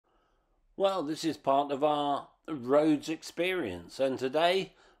Well, this is part of our Rhodes experience, and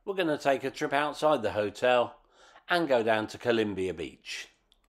today we're going to take a trip outside the hotel and go down to Kolymbia Beach.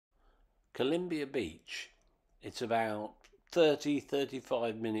 Kolymbia Beach, it's about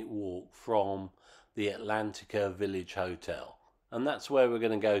 35 minute walk from the Atlantica Village Hotel, and that's where we're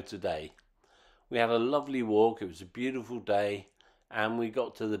going to go today. We had a lovely walk, it was a beautiful day, and we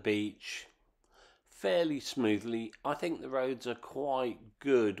got to the beach fairly smoothly. I think the roads are quite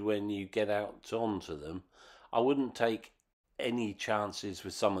good when you get out onto them. I wouldn't take any chances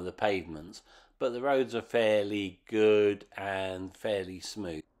with some of the pavements, but the roads are fairly good and fairly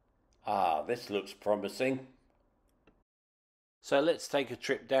smooth. This looks promising. So let's take a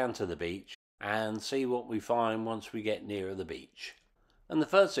trip down to the beach and see what we find once we get nearer the beach. And the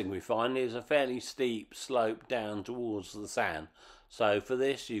first thing we find is a fairly steep slope down towards the sand. So for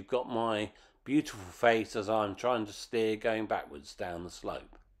this, you've got my beautiful face as I'm trying to steer going backwards down the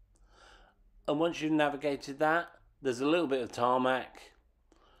slope. And once you've navigated that, there's a little bit of tarmac,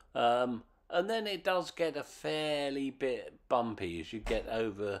 and then it does get a fairly bit bumpy as you get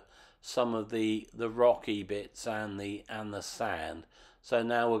over some of the rocky bits and the sand. So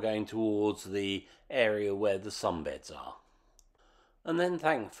now we're going towards the area where the sunbeds are. And then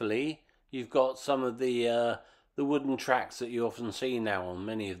thankfully you've got some of the wooden tracks that you often see now on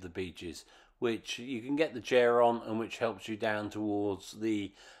many of the beaches, which you can get the chair on and which helps you down towards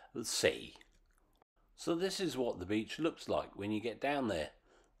the sea. So this is what the beach looks like when you get down there.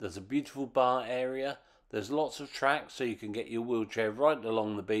 There's a beautiful bar area, there's lots of tracks so you can get your wheelchair right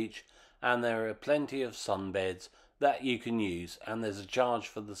along the beach, and there are plenty of sunbeds that you can use, and there's a charge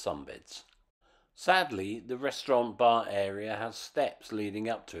for the sunbeds. Sadly, the restaurant bar area has steps leading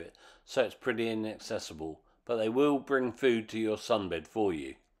up to it, so it's pretty inaccessible, but they will bring food to your sunbed for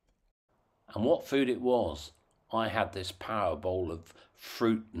you. And what food it was! I had this power bowl of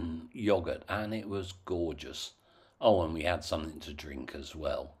fruit and yogurt, and it was gorgeous. Oh, and we had something to drink as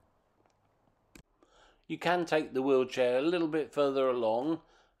well. You can take the wheelchair a little bit further along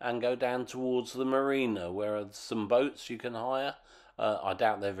and go down towards the marina where are some boats you can hire. I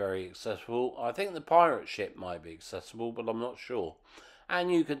doubt they're very accessible. I think the pirate ship might be accessible, but I'm not sure. And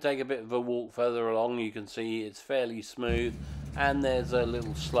you can take a bit of a walk further along. You can see it's fairly smooth, and there's a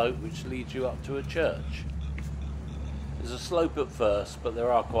little slope which leads you up to a church. There's a slope at first, but there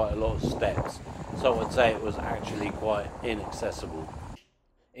are quite a lot of steps, so I'd say it was actually quite inaccessible.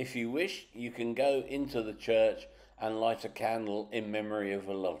 If you wish, you can go into the church and light a candle in memory of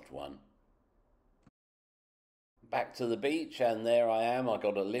a loved one. Back to the beach, and there I am. I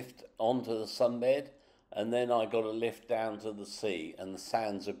got a lift onto the sunbed, and then I got a lift down to the sea, and the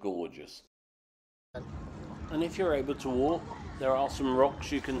sands are gorgeous. And if you're able to walk, there are some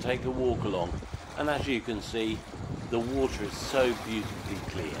rocks you can take a walk along, and as you can see, the water is so beautifully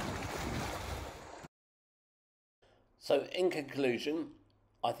clear. So in conclusion,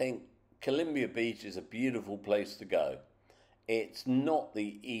 I think Kolymbia Beach is a beautiful place to go. It's not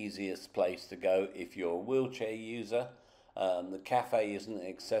the easiest place to go if you're a wheelchair user. The cafe isn't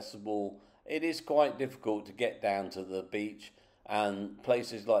accessible. It is quite difficult to get down to the beach, and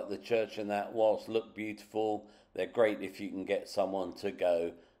places like the church and that, whilst look beautiful, they're great if you can get someone to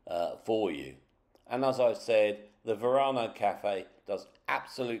go for you. And as I said, the Verano Cafe does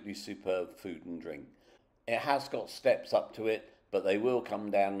absolutely superb food and drink. It has got steps up to it, but they will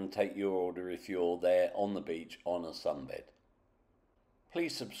come down and take your order if you're there on the beach on a sunbed.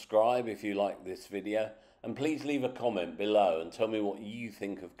 Please subscribe if you like this video, and please leave a comment below and tell me what you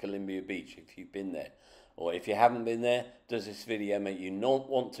think of Kolymbia Beach if you've been there. Or if you haven't been there, does this video make you not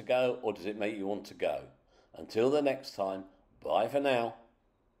want to go, or does it make you want to go? Until the next time, bye for now.